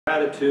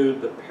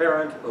Gratitude, the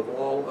parent of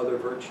all other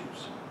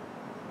virtues.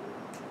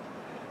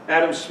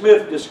 Adam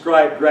Smith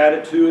described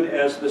gratitude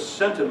as the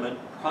sentiment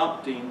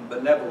prompting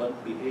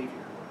benevolent behavior.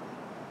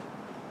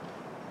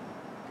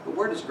 But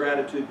where does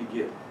gratitude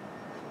begin?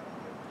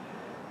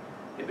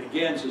 It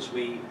begins as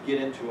we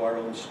get into our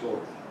own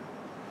story.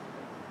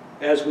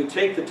 As we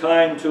take the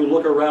time to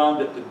look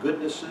around at the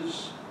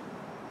goodnesses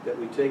that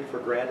we take for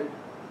granted,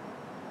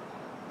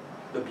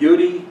 the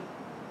beauty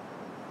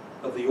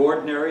of the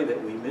ordinary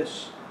that we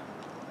miss,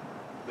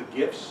 the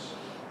gifts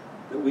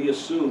that we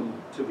assume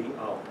to be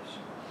ours.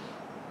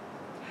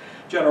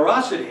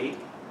 Generosity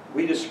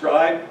we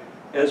describe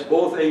as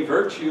both a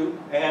virtue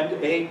and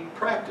a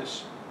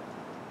practice.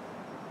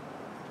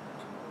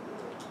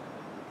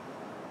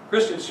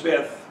 Christian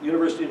Smith,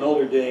 University of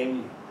Notre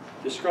Dame,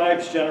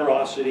 describes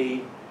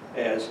generosity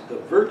as the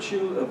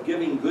virtue of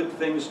giving good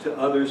things to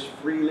others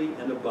freely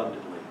and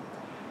abundantly.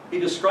 He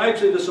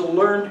describes it as a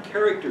learned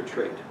character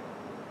trait,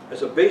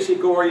 as a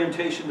basic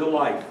orientation to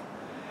life.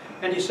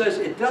 And he says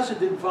it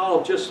doesn't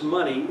involve just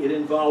money, it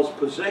involves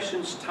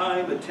possessions,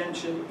 time,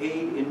 attention,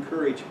 aid,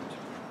 encouragement.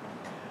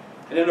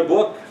 And in a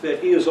book that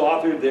he has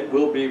authored that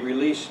will be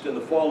released in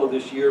the fall of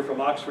this year from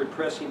Oxford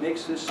Press, he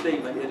makes this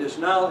statement: it is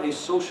now a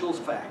social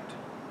fact,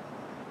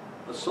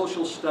 a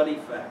social study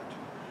fact.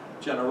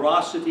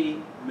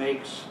 Generosity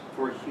makes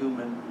for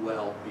human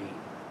well-being.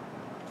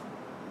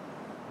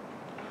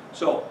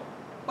 So,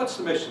 what's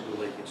the mission of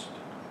the Lake Institute?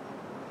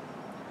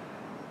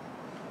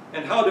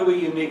 And how do we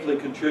uniquely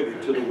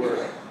contribute to the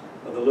work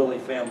of the Lilly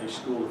Family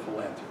School of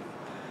Philanthropy?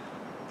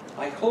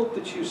 I hope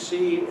that you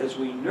see, as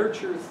we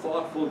nurture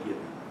thoughtful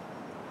giving,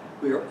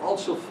 we are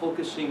also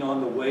focusing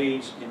on the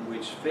ways in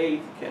which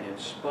faith can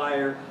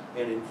inspire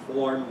and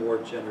inform more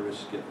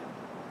generous giving.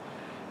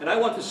 And I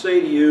want to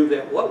say to you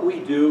that what we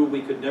do,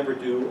 we could never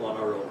do on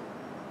our own.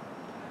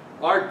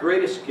 Our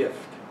greatest gift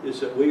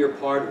is that we are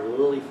part of the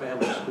Lilly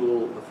Family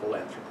School of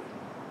Philanthropy.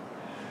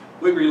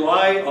 We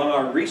rely on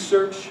our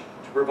research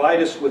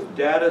provide us with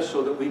data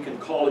so that we can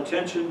call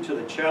attention to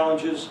the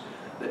challenges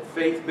that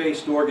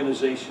faith-based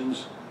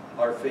organizations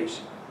are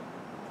facing.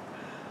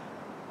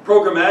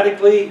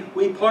 Programmatically,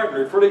 we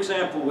partner, for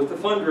example, with the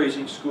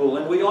fundraising school,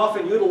 and we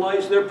often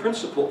utilize their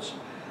principles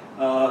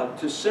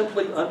to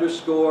simply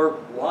underscore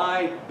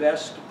why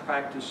best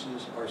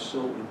practices are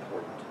so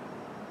important.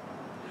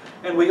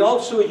 And we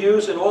also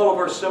use in all of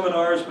our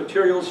seminars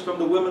materials from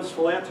the Women's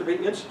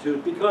Philanthropy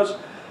Institute because,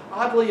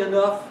 oddly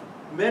enough,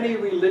 many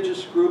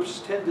religious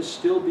groups tend to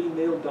still be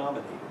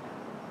male-dominated.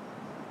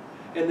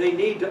 And they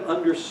need to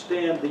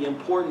understand the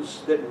importance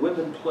that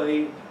women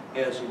play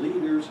as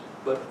leaders,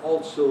 but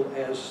also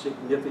as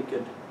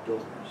significant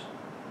donors.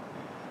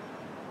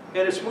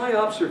 And it's my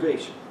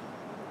observation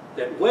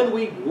that when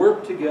we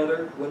work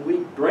together, when we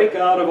break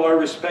out of our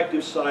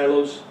respective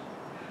silos,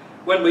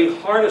 when we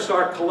harness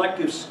our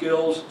collective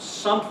skills,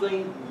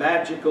 something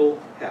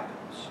magical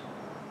happens.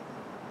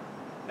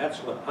 That's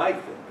when I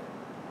think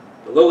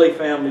the Lilly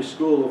Family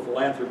School of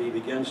Philanthropy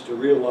begins to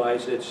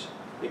realize its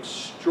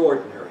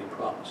extraordinary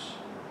promise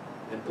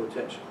and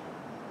potential.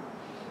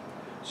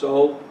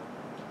 So,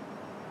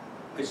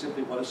 I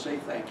simply want to say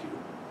thank you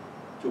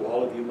to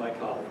all of you, my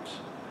colleagues.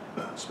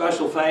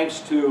 Special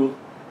thanks to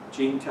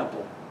Jean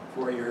Temple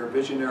for your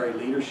visionary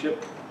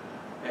leadership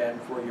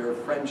and for your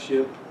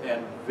friendship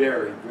and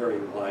very, very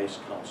wise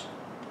counsel.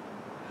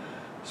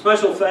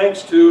 Special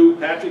thanks to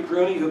Patrick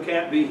Rooney, who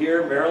can't be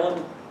here,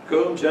 Marilyn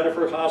Coon,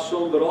 Jennifer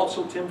Hassel, but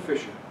also Tim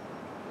Fisher,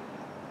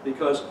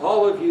 because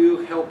all of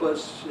you help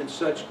us in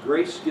such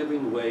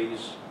grace-giving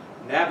ways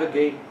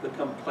navigate the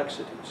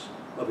complexities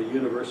of a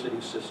university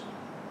system.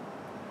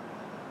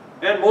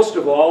 And most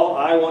of all,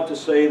 I want to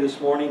say this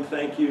morning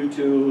thank you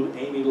to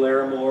Amy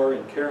Larimore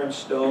and Karen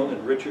Stone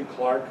and Richard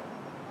Clark,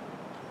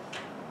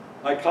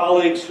 my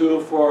colleagues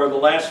who for the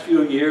last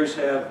few years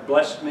have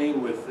blessed me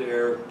with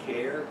their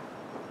care,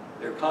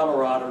 their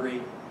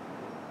camaraderie,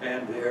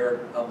 and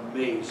their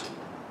amazing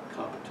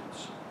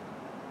competence.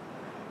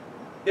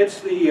 It's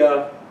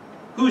the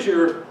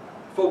Hoosier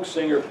folk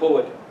singer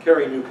poet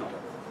Carrie Newcomer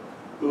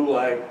who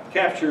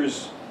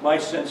captures my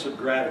sense of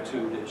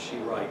gratitude as she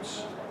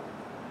writes,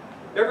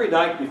 "Every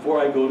night before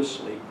I go to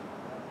sleep,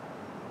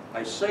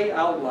 I say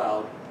out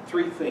loud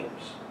 3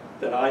 things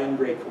that I am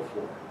grateful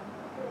for.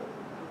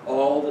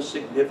 All the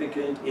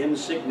significant,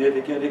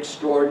 insignificant,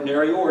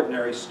 extraordinary,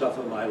 ordinary stuff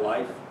of my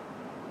life.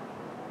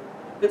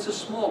 It's a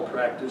small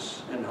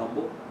practice and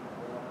humble.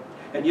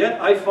 And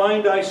yet I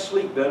find I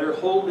sleep better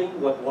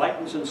holding what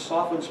lightens and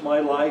softens my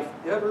life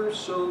ever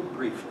so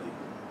briefly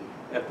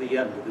at the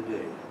end of the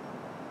day.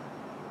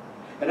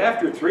 And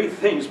after 3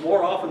 things,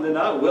 more often than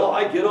not, well,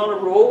 I get on a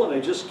roll and I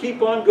just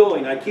keep on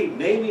going. I keep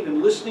naming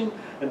and listening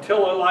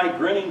until I lie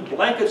grinning,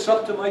 blankets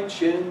up to my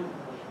chin,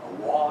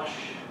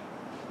 awash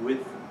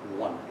with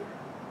wonder."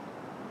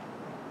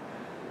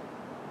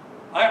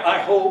 I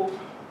hope,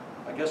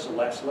 I guess the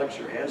last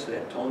lecture has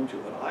that tone to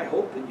it, I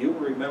hope that you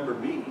will remember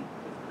me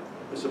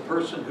as a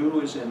person who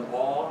is in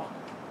awe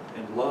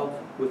and love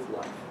with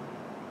life.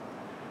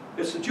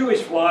 It's the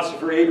Jewish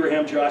philosopher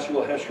Abraham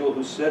Joshua Heschel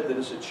who said that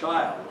as a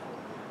child,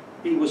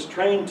 He was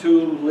trained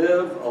to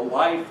live a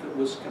life that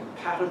was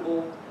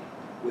compatible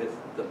with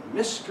the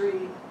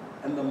mystery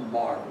and the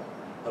marvel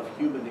of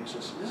human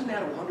existence. Isn't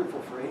that a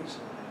wonderful phrase?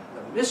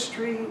 The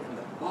mystery and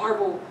the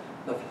marvel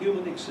of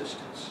human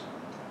existence.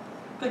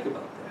 Think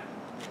about that.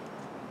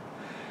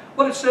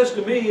 What it says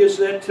to me is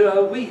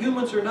that we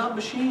humans are not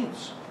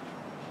machines.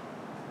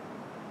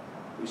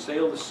 We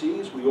sail the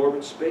seas, we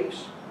orbit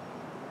space,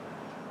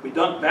 we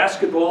dunk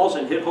basketballs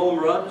and hit home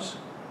runs.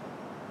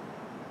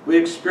 We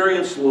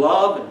experience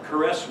love and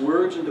caress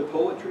words into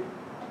poetry.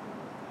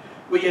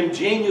 We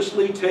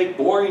ingeniously take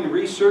boring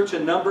research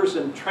and numbers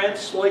and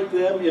translate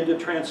them into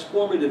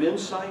transformative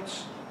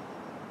insights.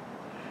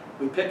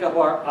 We pick up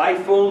our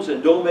iPhones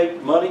and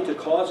donate money to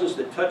causes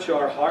that touch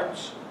our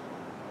hearts.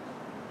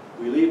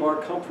 We leave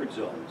our comfort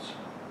zones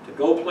to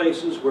go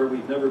places where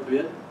we've never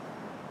been,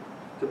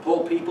 to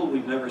pull people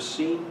we've never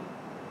seen,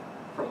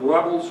 from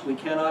levels we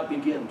cannot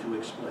begin to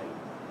explain.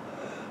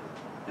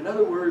 In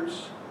other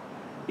words,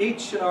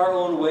 each in our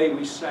own way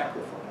we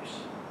sacrifice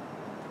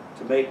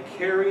to make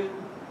caring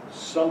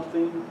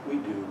something we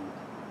do,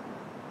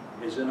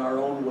 as in our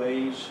own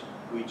ways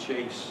we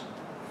chase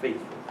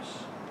faithfulness.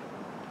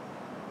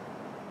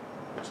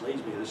 Which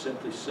leads me to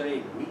simply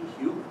say, we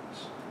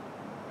humans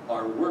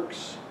are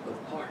works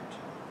of art.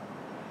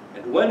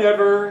 And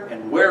whenever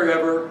and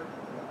wherever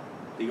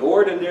the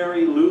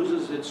ordinary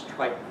loses its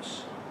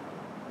triteness,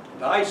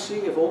 and I see,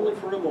 if only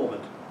for a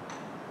moment,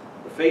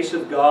 the face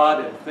of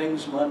God and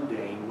things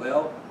mundane,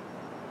 well,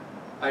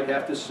 I'd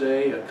have to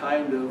say a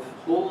kind of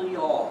holy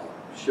awe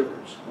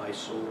shivers my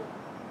soul.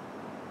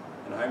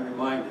 And I'm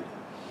reminded,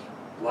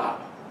 wow,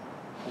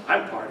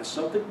 I'm part of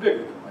something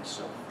bigger than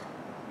myself.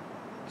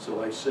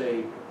 So I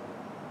say,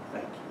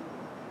 thank you.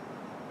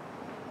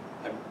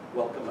 I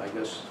welcome, I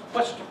guess,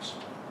 questions.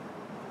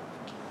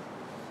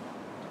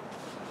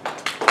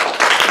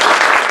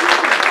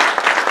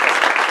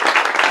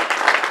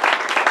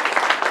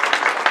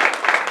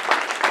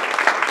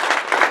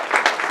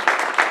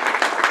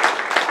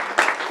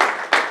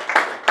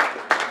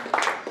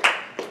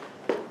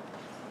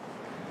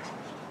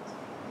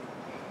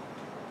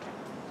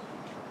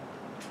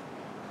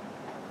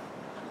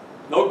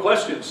 No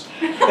questions.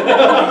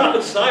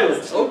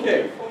 Silence.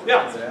 Okay.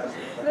 Yeah.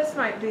 This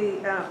might be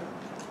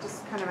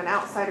just kind of an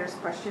outsider's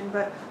question,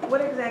 but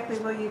what exactly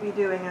will you be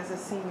doing as a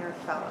senior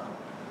fellow?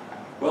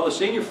 Well, a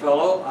senior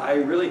fellow, I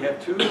really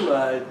have two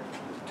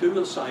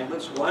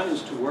assignments. One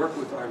is to work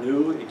with our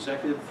new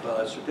executive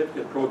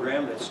certificate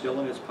program that's still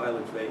in its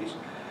pilot phase.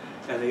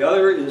 And the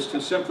other is to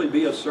simply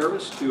be of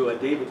service to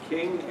David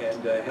King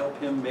and help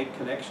him make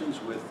connections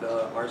with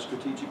our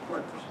strategic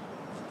partners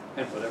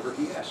and whatever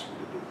he asks me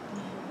to do.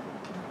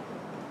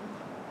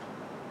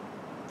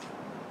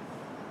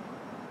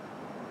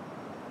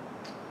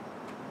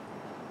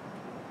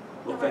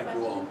 Well, thank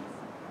you all.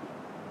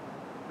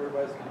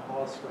 Everybody's going to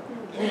haul us.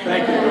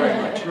 Thank you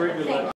very much. Very good luck.